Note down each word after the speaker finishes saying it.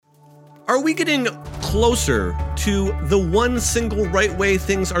Are we getting closer to the one single right way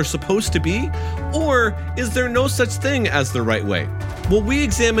things are supposed to be? Or is there no such thing as the right way? Well, we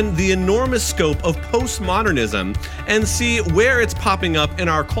examine the enormous scope of postmodernism and see where it's popping up in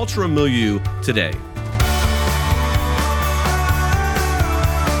our cultural milieu today.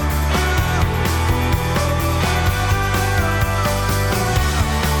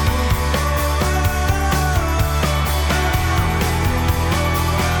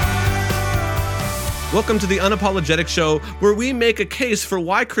 Welcome to the Unapologetic show, where we make a case for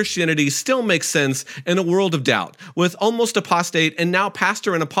why Christianity still makes sense in a world of doubt. With almost apostate and now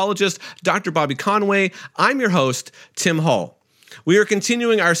pastor and apologist, Dr. Bobby Conway, I'm your host, Tim Hall. We are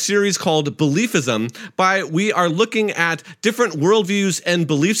continuing our series called BeliefISM we are looking at different worldviews and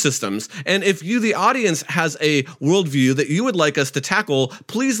belief systems. And if you, the audience, has a worldview that you would like us to tackle,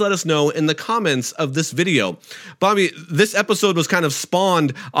 please let us know in the comments of this video. Bobby, this episode was kind of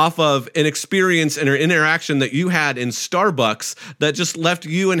spawned off of an experience and an interaction that you had in Starbucks that just left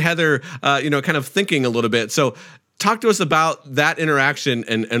you and Heather, kind of thinking a little bit. So talk to us about that interaction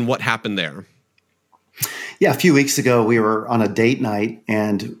and what happened there. Yeah, a few weeks ago, we were on a date night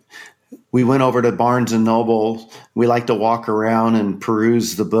and we went over to Barnes & Noble. We like to walk around and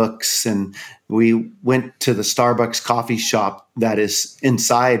peruse the books. And we went to the Starbucks coffee shop that is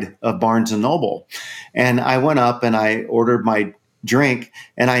inside of Barnes & Noble. And I went up and I ordered my drink.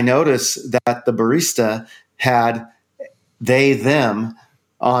 And I noticed that the barista had they, them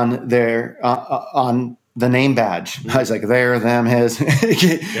on their on the name badge. I was like, there, them, his,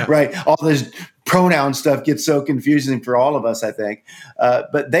 yeah. Right. All this pronoun stuff gets so confusing for all of us, I think.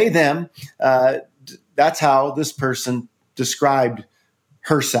 But they, them, that's how this person described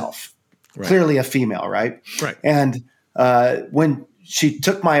herself. Right. Clearly a female, right? Right. And when she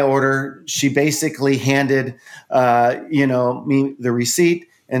took my order, she basically handed, me the receipt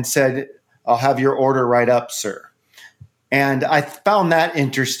and said, "I'll have your order right up, sir." And I found that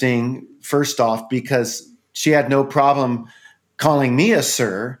interesting, first off, because she had no problem calling me a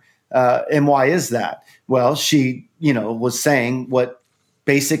sir. And why is that? Well, she, was saying what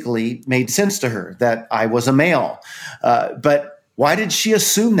basically made sense to her, that I was a male. But why did she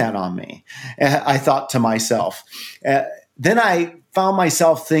assume that on me? I thought to myself. Then I found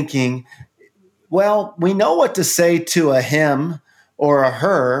myself thinking, well, we know what to say to a him or a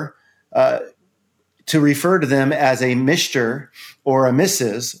her, to refer to them as a Mr. or a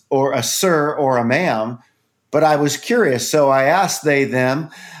Mrs. or a sir or a ma'am. But I was curious, so I asked they, them,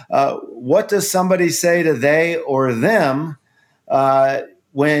 what does somebody say to they or them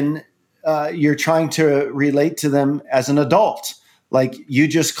when you're trying to relate to them as an adult? Like, you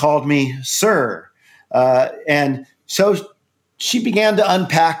just called me sir. And so she began to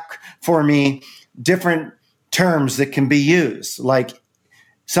unpack for me different terms that can be used. Like,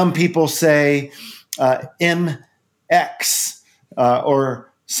 some people say MX,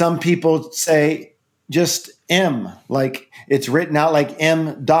 or some people say just M, like it's written out like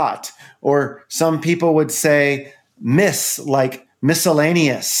M dot, or some people would say miss, like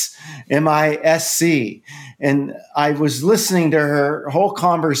miscellaneous, MISC. And I was listening to her whole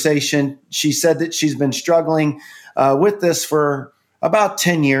conversation. She said that she's been struggling with this for about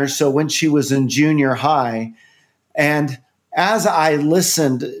 10 years. So when she was in junior high, and as I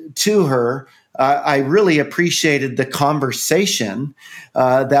listened to her, I really appreciated the conversation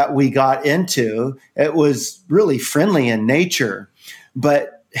that we got into. It was really friendly in nature.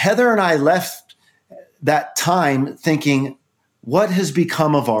 But Heather and I left that time thinking, what has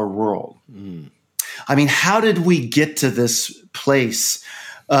become of our world? I mean, how did we get to this place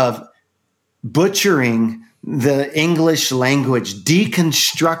of butchering the English language,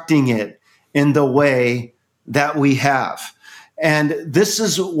 deconstructing it in the way that we have? And this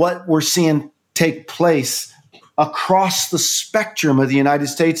is what we're seeing take place across the spectrum of the United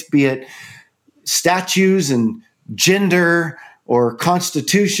States, be it statutes and gender or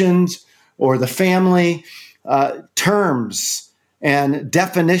constitutions or the family. Terms and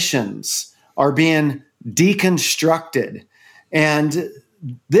definitions are being deconstructed. And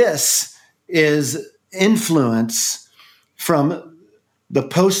this is influence from the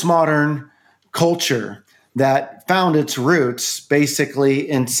postmodern culture that found its roots basically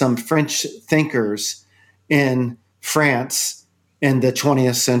in some French thinkers in France in the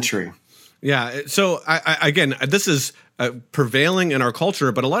 20th century. Yeah. So again, this is prevailing in our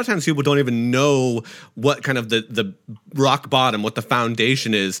culture, but a lot of times people don't even know what kind of the rock bottom, what the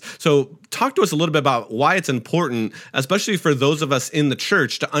foundation is. So talk to us a little bit about why it's important, especially for those of us in the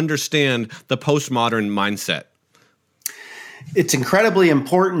church, to understand the postmodern mindset. It's incredibly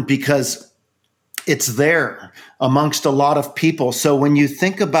important because it's there amongst a lot of people. So when you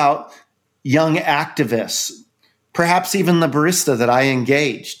think about young activists, perhaps even the barista that I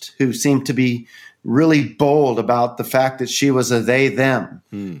engaged, who seemed to be really bold about the fact that she was a they, them,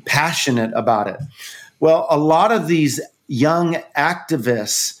 passionate about it. Well, a lot of these young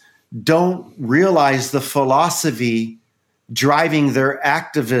activists don't realize the philosophy driving their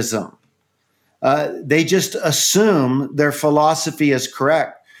activism. They just assume their philosophy is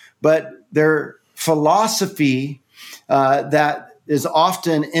correct, but their philosophy that is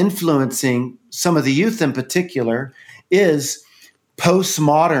often influencing some of the youth in particular is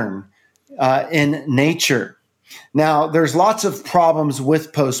postmodern in nature. Now, there's lots of problems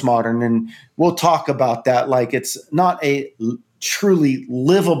with postmodern, and we'll talk about that. Like, it's not a truly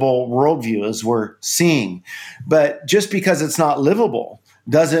livable worldview as we're seeing. But just because it's not livable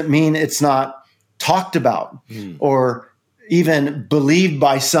doesn't mean it's not talked about or even believed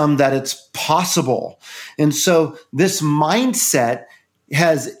by some that it's possible. And so this mindset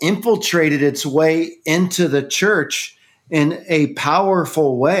has infiltrated its way into the church in a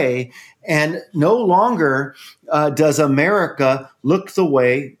powerful way. And no longer does America look the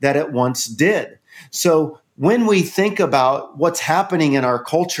way that it once did. So when we think about what's happening in our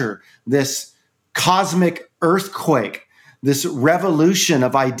culture, this cosmic earthquake, this revolution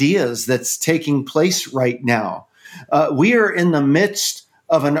of ideas that's taking place right now, we are in the midst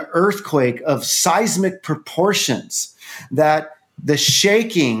of an earthquake of seismic proportions, that the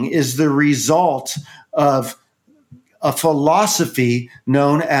shaking is the result of a philosophy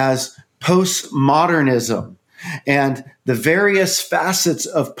known as postmodernism. And the various facets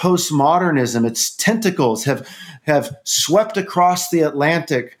of postmodernism, its tentacles have swept across the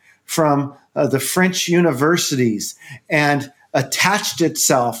Atlantic from the French universities and attached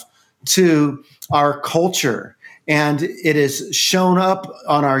itself to our culture. And it has shown up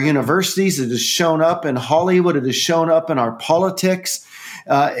on our universities. It has shown up in Hollywood. It has shown up in our politics.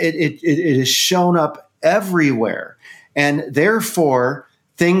 It has shown up everywhere. And therefore,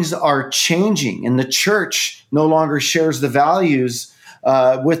 things are changing, and the church no longer shares the values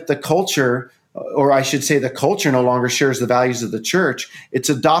with the culture, or I should say the culture no longer shares the values of the church. It's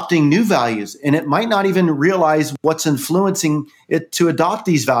adopting new values, and it might not even realize what's influencing it to adopt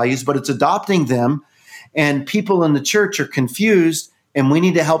these values, but it's adopting them, and people in the church are confused, and we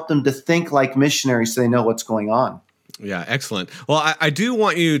need to help them to think like missionaries so they know what's going on. Yeah, excellent. Well, I do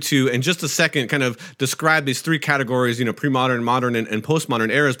want you to, in just a second, kind of describe these three categories, pre-modern, modern, and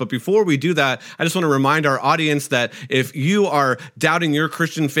postmodern eras. But before we do that, I just want to remind our audience that if you are doubting your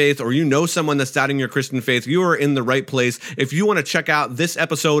Christian faith, or you know someone that's doubting your Christian faith, you are in the right place. If you want to check out this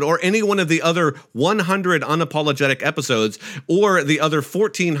episode or any one of the other 100 unapologetic episodes, or the other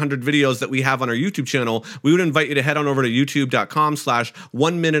 1,400 videos that we have on our YouTube channel, we would invite you to head on over to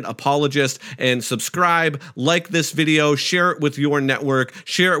youtube.com/1minuteapologist and subscribe, like this video, share it with your network,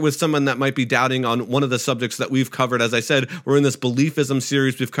 share it with someone that might be doubting on one of the subjects that we've covered. As I said, we're in this BeliefISM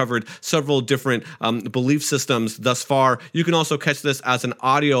series. We've covered several different belief systems thus far. You can also catch this as an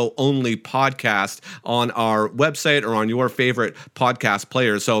audio-only podcast on our website or on your favorite podcast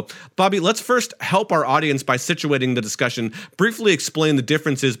player. So, Bobby, let's first help our audience by situating the discussion. Briefly explain the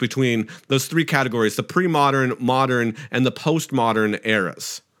differences between those three categories, the pre-modern, modern, and the postmodern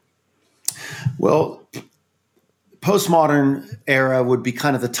eras. Well, postmodern era would be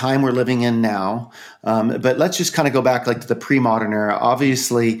kind of the time we're living in now. But let's just kind of go back like to the pre-modern era.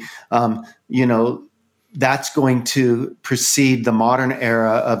 Obviously, that's going to precede the modern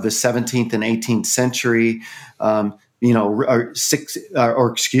era of the 17th and 18th century,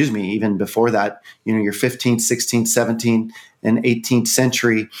 even before that, your 15th, 16th, 17th, and 18th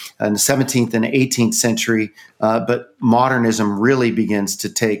century, and the 17th and 18th century. But modernism really begins to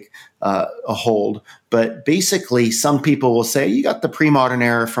take a hold. But basically, some people will say you got the pre-modern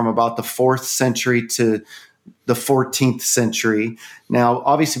era from about the 4th century to the 14th century. Now,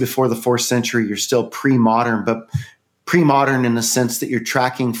 obviously, before the 4th century, you're still pre-modern, but pre-modern in the sense that you're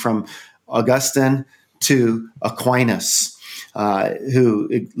tracking from Augustine to Aquinas, who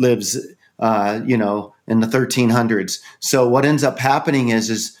lives, in the 1300s. So what ends up happening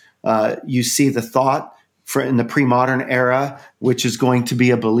is you see the thought in the pre-modern era, which is going to be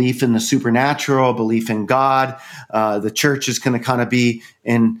a belief in the supernatural, a belief in God. The church is going to kind of be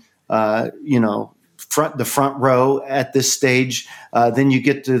in, the front row at this stage. Then you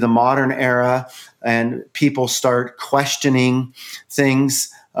get to the modern era, and people start questioning things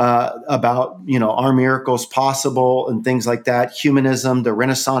about, are miracles possible and things like that. Humanism, the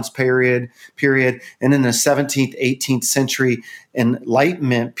Renaissance period, and in the 17th, 18th century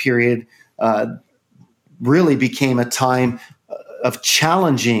Enlightenment period, really became a time of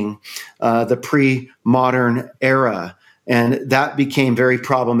challenging the pre-modern era. And that became very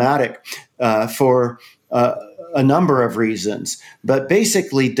problematic for a number of reasons. But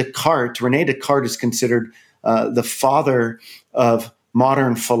basically, Rene Descartes is considered the father of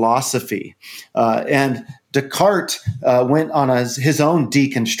modern philosophy. And Descartes went on his own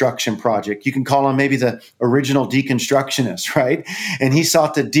deconstruction project. You can call him maybe the original deconstructionist, right? And he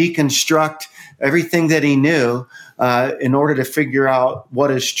sought to deconstruct everything that he knew in order to figure out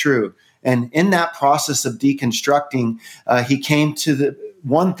what is true. And in that process of deconstructing, he came to the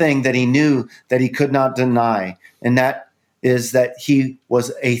one thing that he knew that he could not deny, and that is that he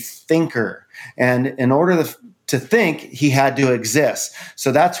was a thinker. And in order to think, he had to exist.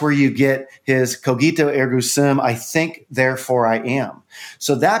 So that's where you get his cogito ergo sum, I think, therefore I am.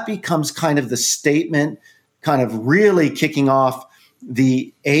 So that becomes kind of the statement, kind of really kicking off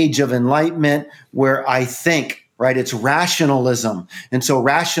the age of enlightenment, where I think, right? It's rationalism. And so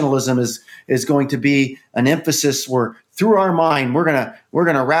rationalism is going to be an emphasis where through our mind, we're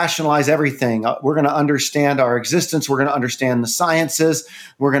going to rationalize everything. We're going to understand our existence. We're going to understand the sciences.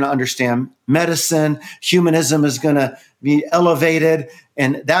 We're going to understand medicine. Humanism is going to be elevated.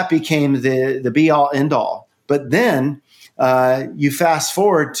 And that became the be all end all. But then you fast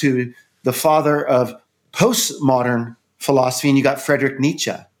forward to the father of postmodern philosophy, and you got Friedrich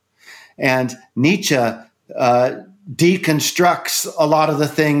Nietzsche. And Nietzsche deconstructs a lot of the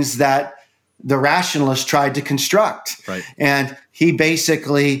things that the rationalists tried to construct. Right. And he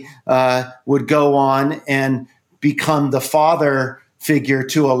basically would go on and become the father figure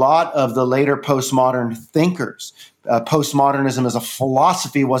to a lot of the later postmodern thinkers. Postmodernism as a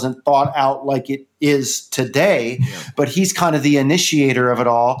philosophy wasn't thought out like it is today, but he's kind of the initiator of it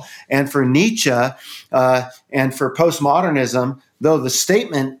all. And for Nietzsche and for postmodernism, though the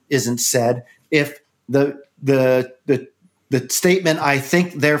statement isn't said, if the statement, I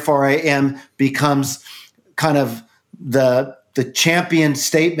think, therefore I am, becomes kind of the champion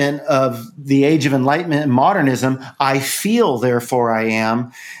statement of the age of enlightenment and modernism, I feel, therefore I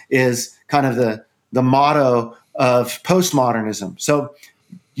am, is kind of the motto of postmodernism. So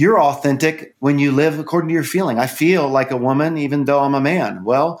you're authentic when you live according to your feeling. I feel like a woman, even though I'm a man.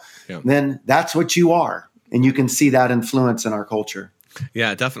 Well, then that's what you are. And you can see that influence in our culture.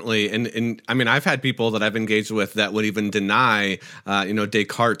 Yeah, definitely. And I mean, I've had people that I've engaged with that would even deny,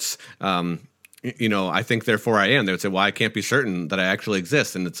 Descartes, I think, therefore I am. They would say, well, I can't be certain that I actually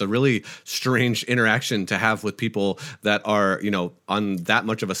exist. And it's a really strange interaction to have with people that are, on that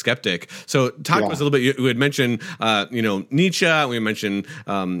much of a skeptic. So talk to us a little bit. You had mentioned, Nietzsche. We mentioned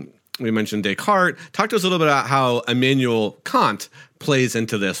Descartes. Talk to us a little bit about how Immanuel Kant plays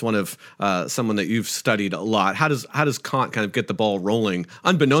into this. One of someone that you've studied a lot. How does Kant kind of get the ball rolling,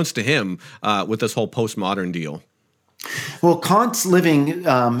 unbeknownst to him, with this whole postmodern deal? Well, Kant's living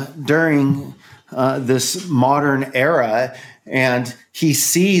during this modern era, and he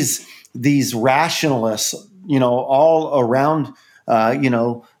sees these rationalists, all around,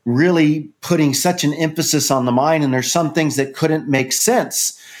 really putting such an emphasis on the mind. And there's some things that couldn't make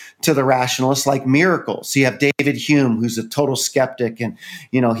sense to the rationalists, like miracles. So you have David Hume, who's a total skeptic, and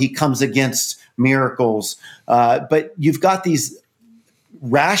he comes against miracles. But you've got these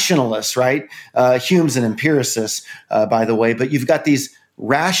rationalists, right? Hume's an empiricist, by the way, but you've got these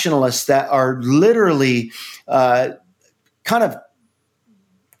rationalists that are literally kind of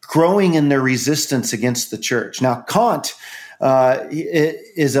growing in their resistance against the church. Now, Kant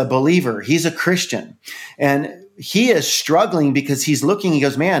is a believer. He's a Christian, and he is struggling because he's looking, he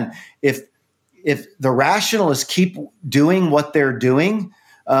goes, man, if the rationalists keep doing what they're doing,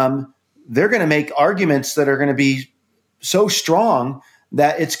 they're going to make arguments that are going to be so strong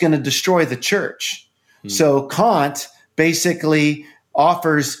that it's going to destroy the church. So Kant basically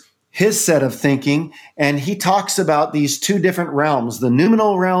offers his set of thinking, and he talks about these two different realms, the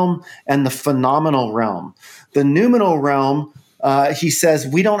noumenal realm and the phenomenal realm. The noumenal realm, he says,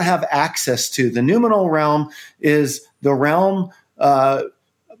 we don't have access to. The noumenal realm is the realm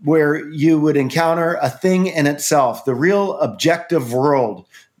where you would encounter a thing in itself, the real objective world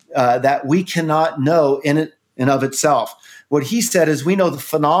that we cannot know in it and of itself. What he said is we know the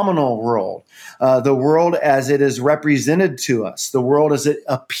phenomenal world, the world as it is represented to us, the world as it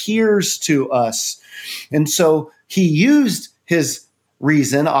appears to us. And so he used his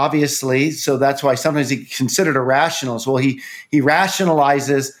reason, obviously, so that's why sometimes he considered a rationalist. Well, he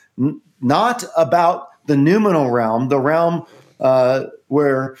rationalizes not about the noumenal realm, the realm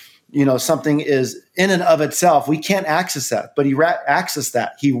where something is in and of itself. We can't access that, but he accessed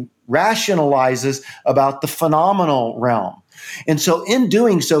that. He rationalizes about the phenomenal realm. And so in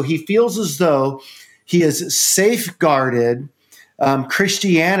doing so, he feels as though he has safeguarded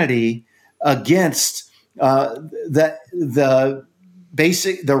Christianity against the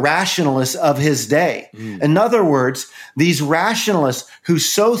rationalists of his day. In other words, these rationalists who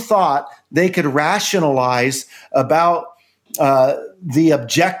so thought they could rationalize about the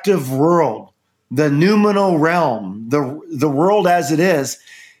objective world, the noumenal realm, the world as it is,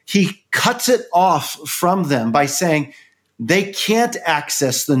 he cuts it off from them by saying they can't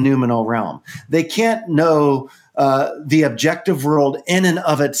access the noumenal realm. They can't know the objective world in and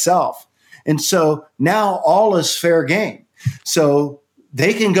of itself. And so now all is fair game. So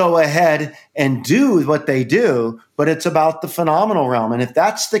they can go ahead and do what they do, but it's about the phenomenal realm. And if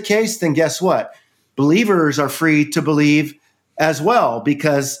that's the case, then guess what? Believers are free to believe as well,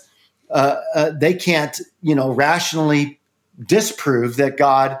 because they can't, rationally disprove that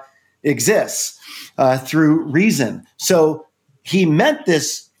God exists through reason. So he meant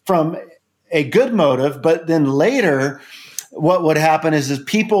this from a good motive, but then later what would happen is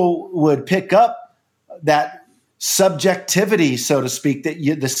people would pick up that subjectivity, so to speak, that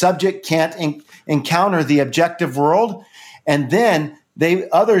the subject can't encounter the objective world, and then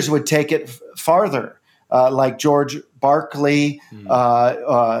others would take it farther, like George Berkeley,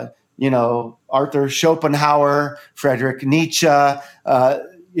 Arthur Schopenhauer, Friedrich Nietzsche,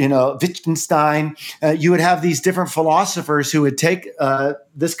 Wittgenstein. You would have these different philosophers who would take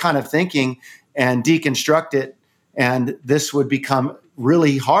this kind of thinking and deconstruct it, and this would become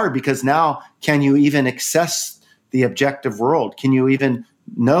really hard, because now can you even access the objective world? Can you even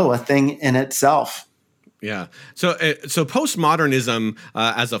know a thing in itself? Yeah. So postmodernism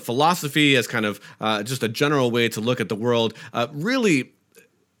as a philosophy, as kind of just a general way to look at the world, really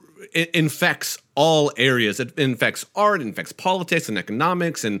it infects all areas. It infects art, it infects politics and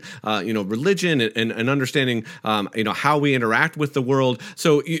economics and religion and understanding how we interact with the world.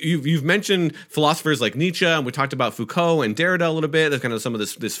 So you've mentioned philosophers like Nietzsche, and we talked about Foucault and Derrida a little bit. There's kind of some of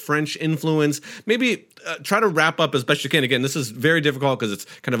this French influence. Maybe try to wrap up as best you can. Again, this is very difficult because it's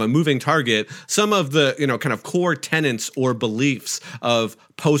kind of a moving target. Some of the kind of core tenets or beliefs of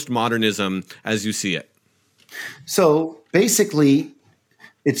postmodernism as you see it. So basically,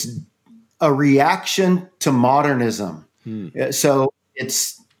 it's a reaction to modernism. So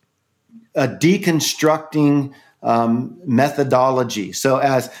it's a deconstructing methodology. So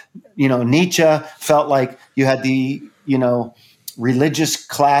as Nietzsche felt like you had the religious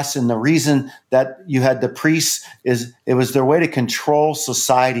class, and the reason that you had the priests is it was their way to control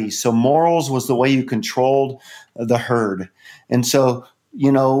society. So morals was the way you controlled the herd. And so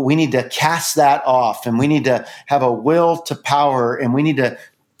we need to cast that off, and we need to have a will to power, and we need to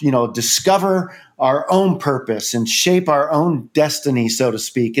discover our own purpose and shape our own destiny, so to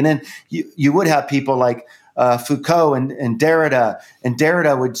speak. And then you would have people like Foucault and Derrida. And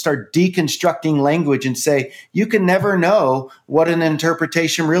Derrida would start deconstructing language and say, you can never know what an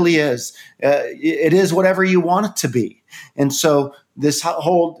interpretation really is. It is whatever you want it to be. And so this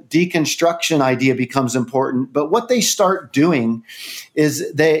whole deconstruction idea becomes important. But what they start doing is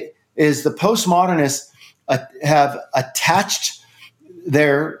the postmodernists have attached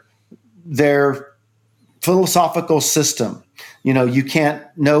their philosophical system. You can't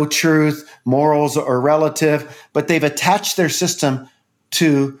know truth, morals are relative, but they've attached their system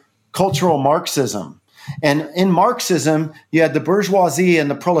to cultural Marxism. And in Marxism, you had the bourgeoisie and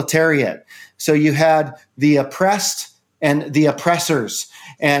the proletariat. So you had the oppressed and the oppressors.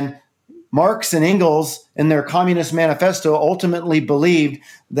 And Marx and Engels in their Communist Manifesto ultimately believed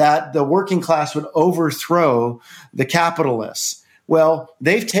that the working class would overthrow the capitalists. Well,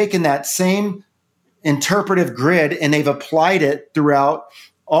 they've taken that same interpretive grid and they've applied it throughout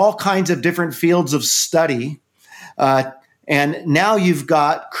all kinds of different fields of study. And now you've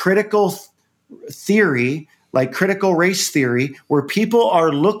got critical theory, like critical race theory, where people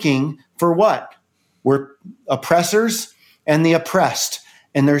are looking for what? We're oppressors and the oppressed,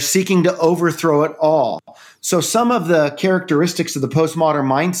 and they're seeking to overthrow it all. So some of the characteristics of the postmodern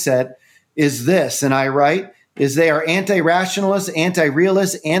mindset is this, and I write, is they are anti-rationalists,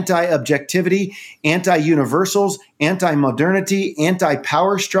 anti-realists, anti-objectivity, anti-universals, anti-modernity,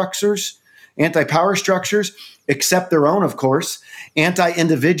 anti-power structures, except their own, of course,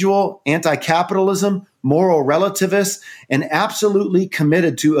 anti-individual, anti-capitalism, moral relativists, and absolutely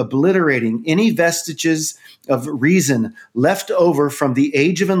committed to obliterating any vestiges of reason left over from the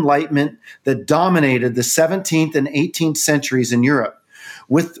Age of Enlightenment that dominated the 17th and 18th centuries in Europe.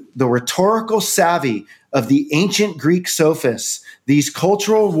 With the rhetorical savvy of the ancient Greek sophists, these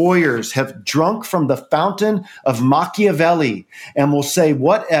cultural warriors have drunk from the fountain of Machiavelli and will say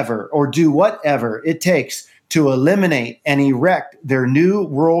whatever or do whatever it takes to eliminate and erect their new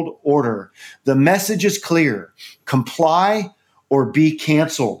world order. The message is clear: comply or be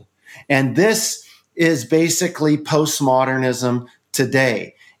canceled. And this is basically postmodernism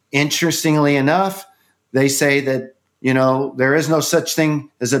today. Interestingly enough, they say that, there is no such thing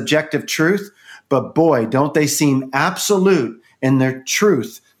as objective truth, but boy, don't they seem absolute in their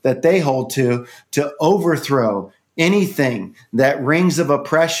truth that they hold to overthrow anything that rings of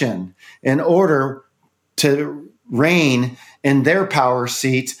oppression in order to reign in their power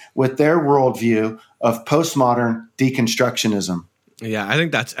seats with their worldview of postmodern deconstructionism. Yeah, I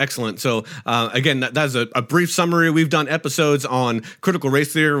think that's excellent. So again, that's a brief summary. We've done episodes on critical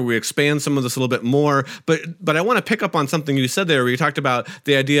race theory where we expand some of this a little bit more. But I want to pick up on something you said there where you talked about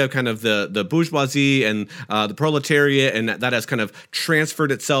the idea of kind of the bourgeoisie and the proletariat, and that has kind of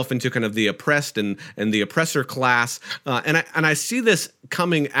transferred itself into kind of the oppressed and the oppressor class. And I see this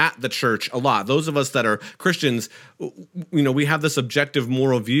coming at the church a lot. Those of us that are Christians, we have this objective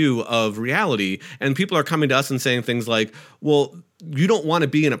moral view of reality, and people are coming to us and saying things like, well, you don't want to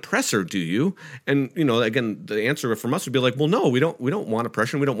be an oppressor, do you? And again, the answer from us would be like, well, no, we don't want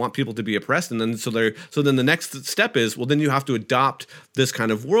oppression. We don't want people to be oppressed. And then so then the next step is, well, then you have to adopt this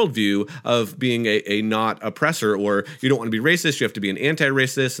kind of worldview of being a not oppressor, or you don't want to be racist. You have to be an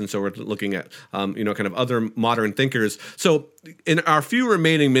anti-racist. And so we're looking at kind of other modern thinkers. So in our few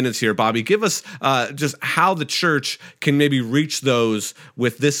remaining minutes here, Bobby, give us just how the church can maybe reach those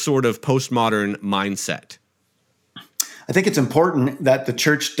with this sort of postmodern mindset. I think it's important that the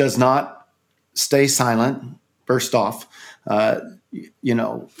church does not stay silent. First off, the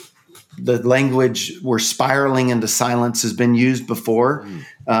language "we're spiraling into silence" has been used before.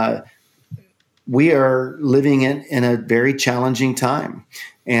 We are living in a very challenging time,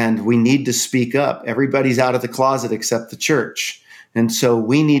 and we need to speak up. Everybody's out of the closet except the church, and so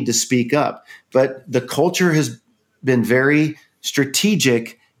we need to speak up. But the culture has been very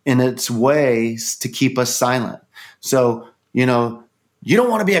strategic in its ways to keep us silent. So, you don't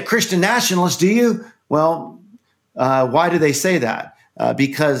want to be a Christian nationalist, do you? Well, why do they say that?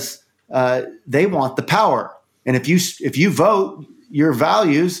 Because they want the power. And if you vote your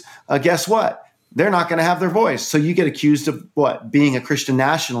values, guess what? They're not going to have their voice. So you get accused of being a Christian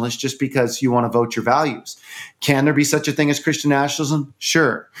nationalist just because you want to vote your values. Can there be such a thing as Christian nationalism?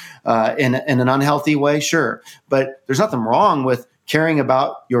 Sure. In an unhealthy way? Sure. But there's nothing wrong with caring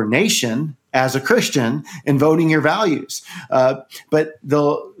about your nation as a Christian and voting your values. But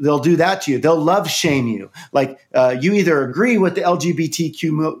they'll do that to you. They'll love shame you. Like you either agree with the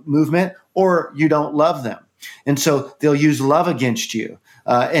LGBTQ movement or you don't love them. And so they'll use love against you.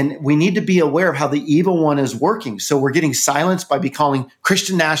 And we need to be aware of how the evil one is working. So we're getting silenced by becoming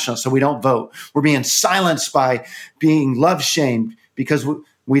Christian nationalists, so we don't vote. We're being silenced by being love shamed because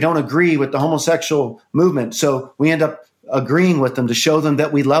we don't agree with the homosexual movement. So we end up agreeing with them to show them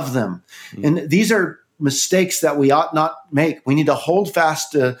that we love them. And these are mistakes that we ought not make. We need to hold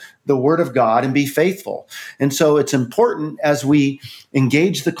fast to the word of God and be faithful. And so it's important as we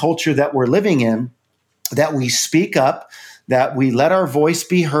engage the culture that we're living in, that we speak up, that we let our voice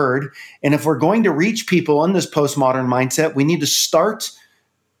be heard. And if we're going to reach people in this postmodern mindset, we need to start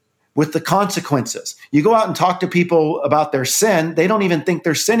with the consequences. You go out and talk to people about their sin, they don't even think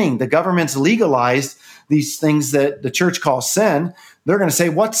they're sinning. The government's legalized these things that the church calls sin. They're going to say,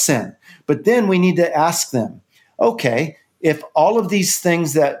 what's sin? But then we need to ask them, okay, if all of these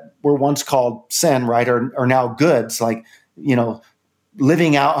things that were once called sin, right, are now goods, like,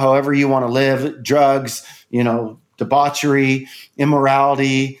 living out however you want to live, drugs, debauchery,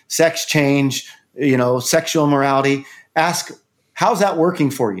 immorality, sex change, sexual immorality, ask, how's that working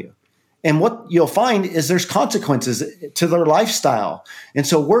for you? And what you'll find is there's consequences to their lifestyle. And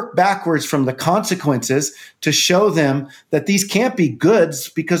so work backwards from the consequences to show them that these can't be goods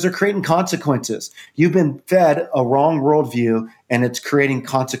because they're creating consequences. You've been fed a wrong worldview and it's creating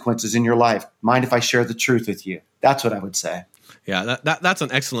consequences in your life. Mind if I share the truth with you? That's what I would say. Yeah, that's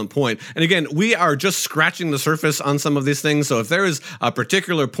an excellent point. And again, we are just scratching the surface on some of these things. So if there is a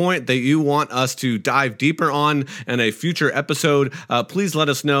particular point that you want us to dive deeper on in a future episode, please let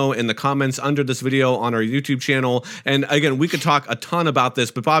us know in the comments under this video on our YouTube channel. And again, we could talk a ton about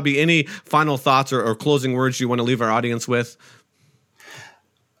this. But Bobby, any final thoughts or closing words you want to leave our audience with?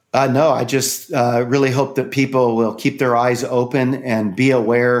 No, I just really hope that people will keep their eyes open and be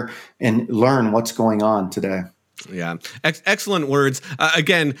aware and learn what's going on today. Yeah. Excellent words.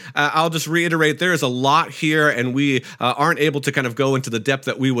 Again, I'll just reiterate, there is a lot here, and we aren't able to kind of go into the depth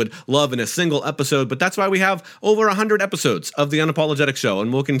that we would love in a single episode, but that's why we have over 100 episodes of The Unapologetic Show,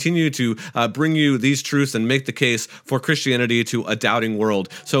 and we'll continue to bring you these truths and make the case for Christianity to a doubting world.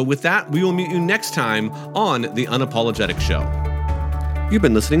 So with that, we will meet you next time on The Unapologetic Show. You've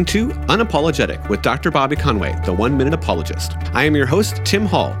been listening to Unapologetic with Dr. Bobby Conway, the 1 Minute Apologist. I am your host, Tim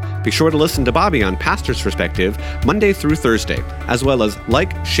Hall. Be sure to listen to Bobby on Pastor's Perspective Monday through Thursday, as well as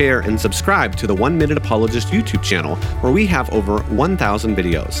like, share, and subscribe to the 1 Minute Apologist YouTube channel, where we have over 1,000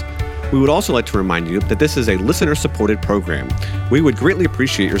 videos. We would also like to remind you that this is a listener-supported program. We would greatly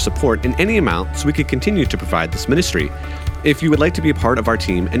appreciate your support in any amount so we could continue to provide this ministry. If you would like to be a part of our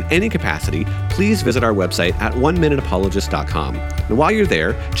team in any capacity, please visit our website at oneminuteapologist.com. And while you're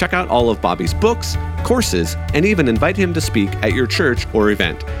there, check out all of Bobby's books, courses, and even invite him to speak at your church or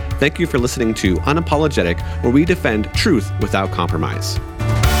event. Thank you for listening to Unapologetic, where we defend truth without compromise.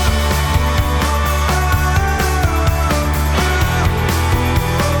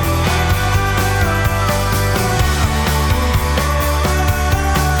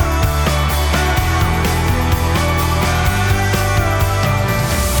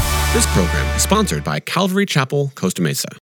 This program is sponsored by Calvary Chapel, Costa Mesa.